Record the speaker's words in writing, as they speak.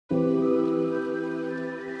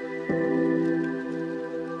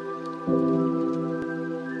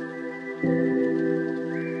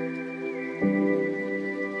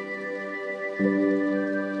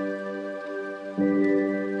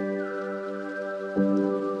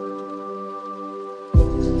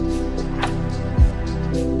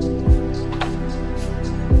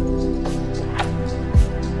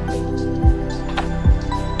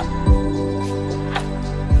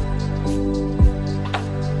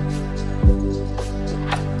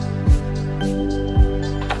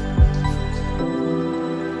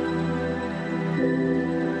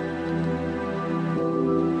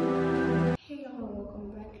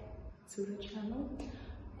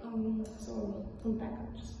I'm back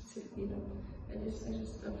up just to, you know, I just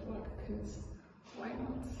a vlog because why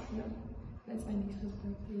not? You know, that's Anisha's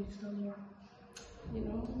birthday, so you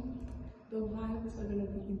know, the vibes are gonna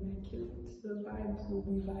be immaculate. The vibes will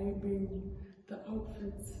be vibing. The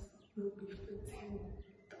outfits will be fitting.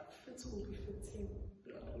 The outfits will be fitting.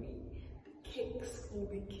 You know what I mean? The cakes will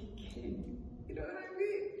be kicking. You know what I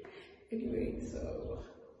mean? Anyway, so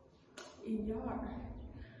yeah,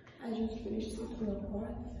 I just finished Circa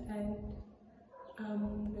Art and I'm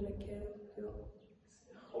gonna get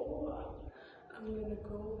I'm gonna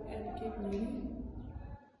go and get ready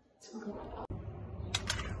to go out.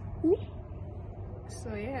 So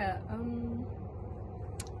yeah,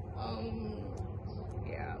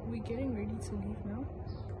 yeah, we're getting ready to leave now.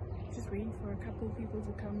 Just waiting for a couple of people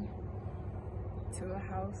to come to the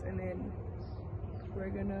house, and then we're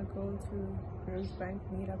gonna go to Rosebank,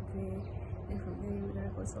 meet up there, and from there we're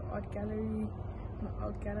gonna go to Art Gallery. From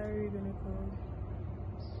Art Gallery we're gonna go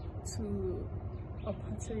to a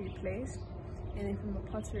pottery place, and then from a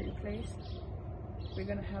pottery place we're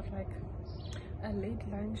gonna have like a late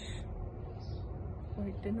lunch or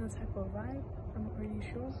a dinner type of vibe. I'm not really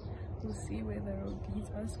sure. We'll see where the road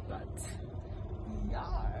leads us, but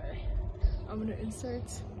yeah, I'm gonna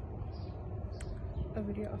insert a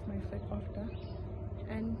video of my fit after,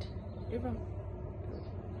 and everyone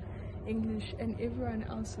English and everyone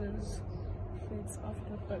else's fits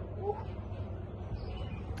after, but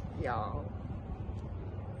yeah.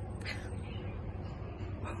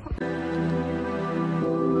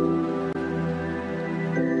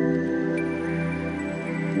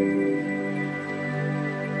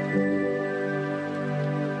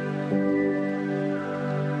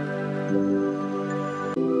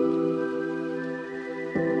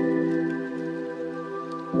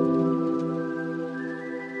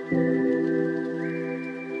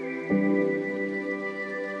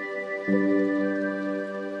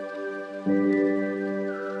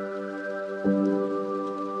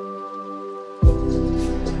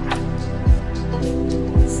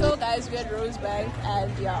 We're at Rosebank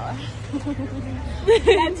and yeah,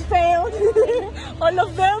 and failed all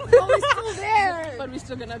of them. But we're still there. But we're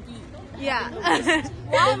still gonna be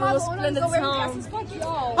the most splendid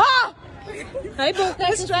town. Ah!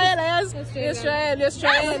 Let's try it, guys. Let's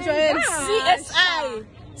try it. CSI.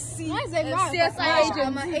 CSI agent.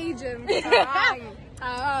 I'm an agent.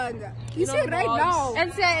 You say right now.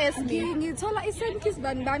 And say you told us it's kiss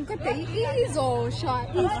bandan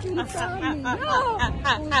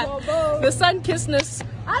the sun kissness.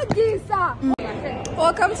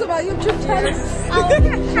 Welcome to my YouTube channel.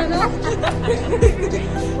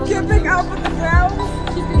 Keeping up with the ground.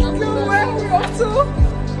 Where are we off to?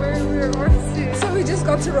 Where we're off to. So we just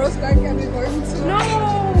got to Rosebank and we're going to. No!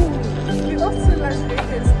 We're off to Las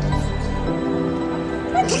Vegas.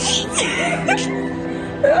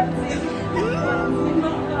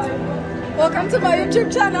 Welcome to my YouTube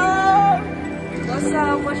channel. What's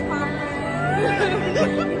up? What's poppin'?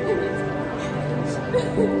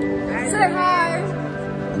 Say hi.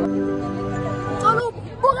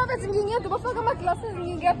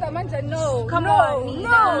 No. Come on. No.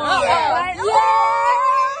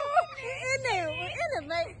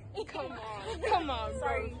 Come on.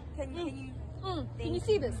 Sorry. Can you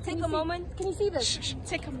see this? Take a moment. Can you see this? Shh.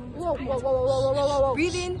 Take a moment. Whoa.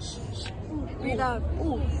 Breathe in. Breathe out.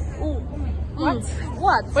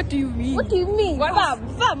 What? What do you mean? What do you mean?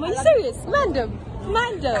 Fam, are you serious? Mandem.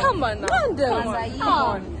 Come on now. Come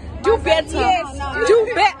on. Do better. Yes. Do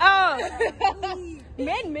better.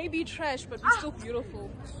 Men may be trash, but we're still beautiful.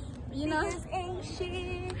 You know?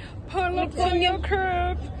 Pull up on your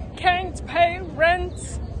curb. Can't pay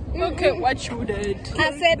rent. Look at what you did.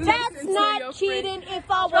 I said that's not cheating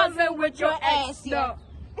if I wasn't with your ass. No.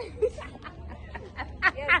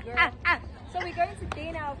 Yes, girl. So we're going to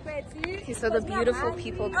dinner our friends. Okay, so the beautiful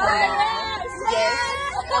people come out. Yes.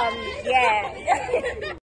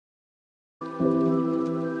 Yeah.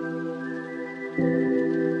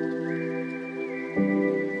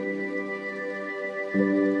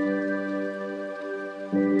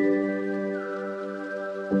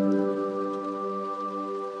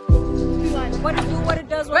 What it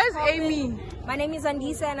does. Where's Amy? My name is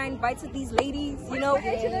Andisa and I invited these ladies, you know.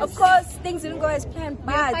 Of course, things didn't go as planned,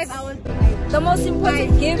 but 5 hours the most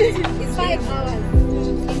important gift is 5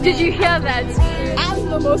 hours. Did you hear that? I'm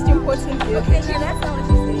the most important gift. Okay, that's not what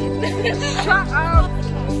you said. Shut up.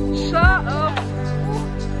 Shut up.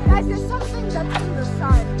 Guys, there's something that's in the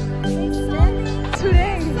sun.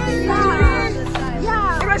 Today.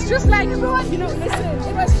 Yeah. It was just like, you know, listen,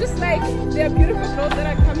 it was just like there are beautiful girls that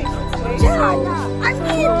are coming out today. Yeah. I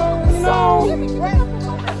mean,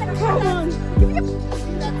 come on.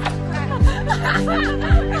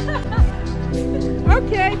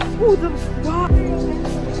 Okay. Oh, the wow.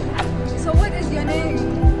 So what is your name?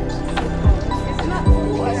 It's not.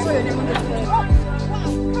 Oh, I saw your name on the flag. Wow,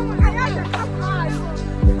 come on, I had to come on.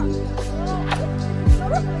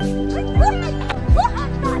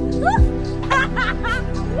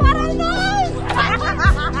 What a noise!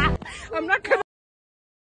 I'm not gonna.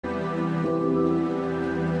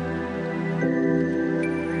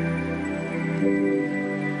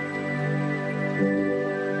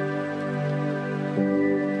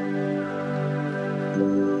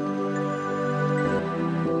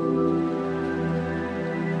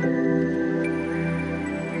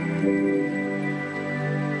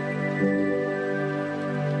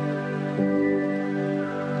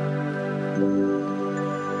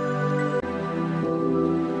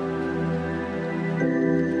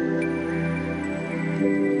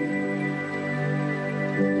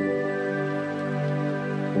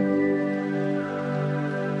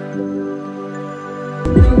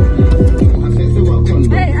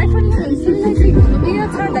 Hey, I found this. We are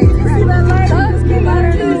turned like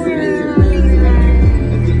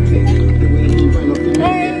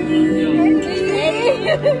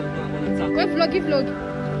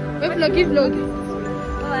vlog.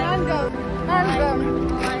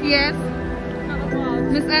 Yes.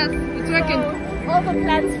 Miss S, it's working. All the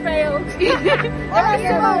plans failed. All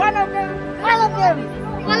of them.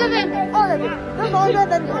 The older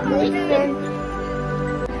than the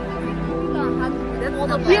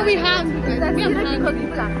Here we hungry. That's because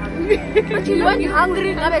people are hungry. But you know when you're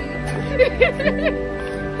hungry,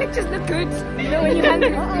 it just look good. You know when you're hungry.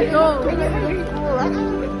 No, when you're hungry.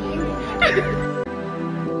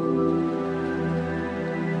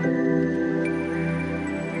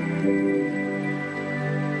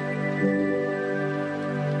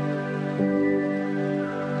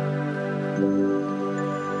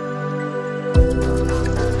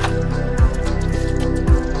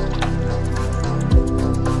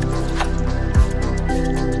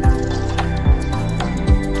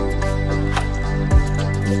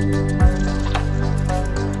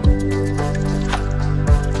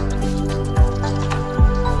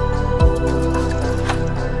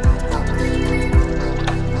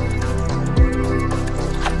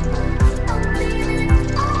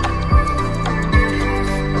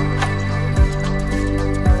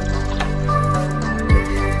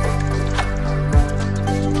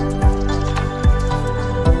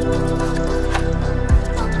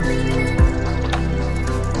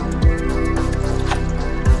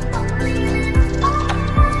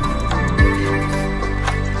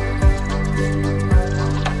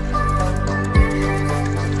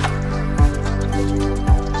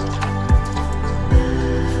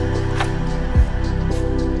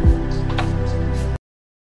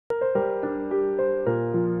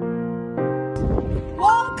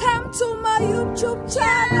 To my YouTube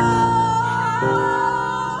channel.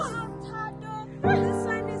 This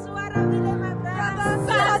one is what I'm doing, my brother.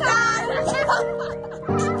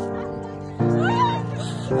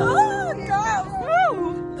 Oh God!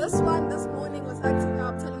 This one this morning was acting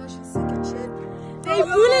up, telling her she's sick and shit. They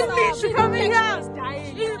bullied me. She coming here.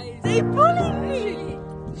 They bullied me.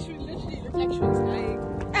 She literally looked like she was dying.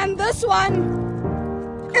 And this one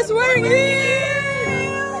is wearing heels.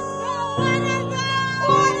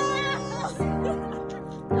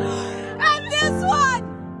 And this one,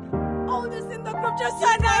 oh, this in the group just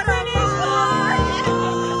said I finished.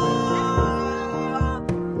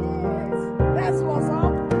 Yes, that's what's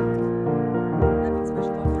up. Nothing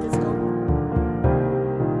special about this go.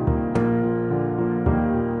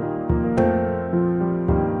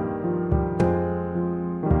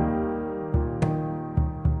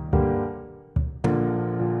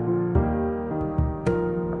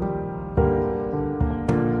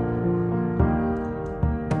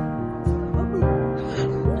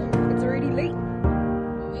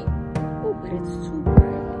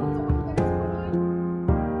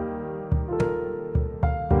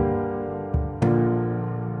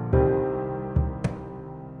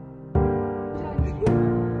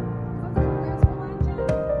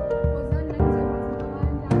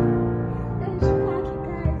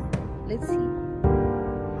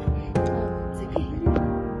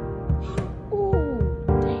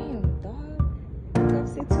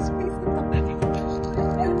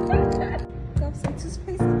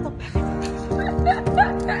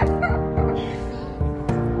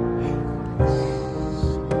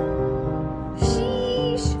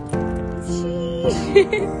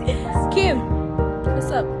 Kim,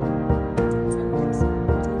 what's up? I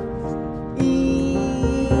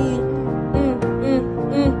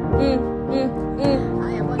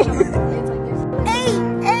am watching my kids, I guess. Hey!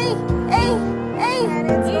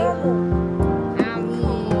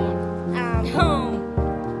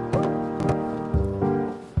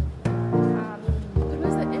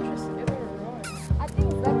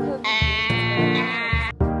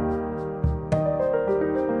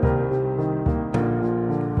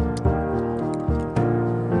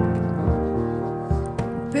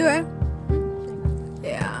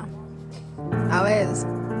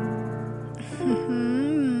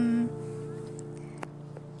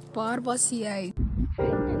 Waar was jy?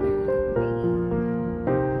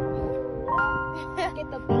 Get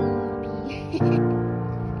the baby.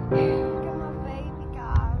 Look at my baby,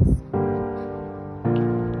 guys.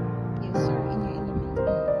 Yes, sir, in your element.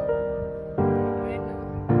 Right now.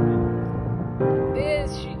 There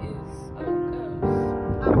she is.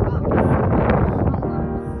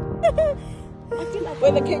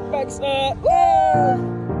 Where the kickbacks are.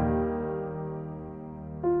 Woo!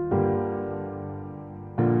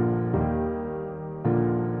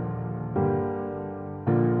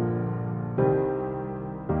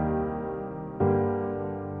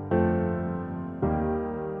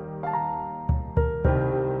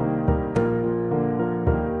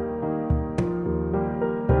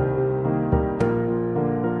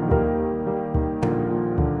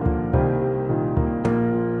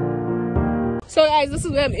 So guys, this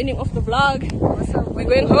is where I'm ending off the vlog. We're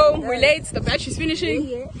going home, we're late, the battery's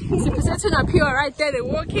finishing. Super certain up here right there, they're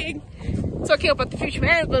walking. Talking about the future,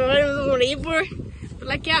 man. But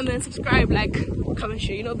like, yeah man, subscribe, like, comment,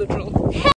 share, you know the drill.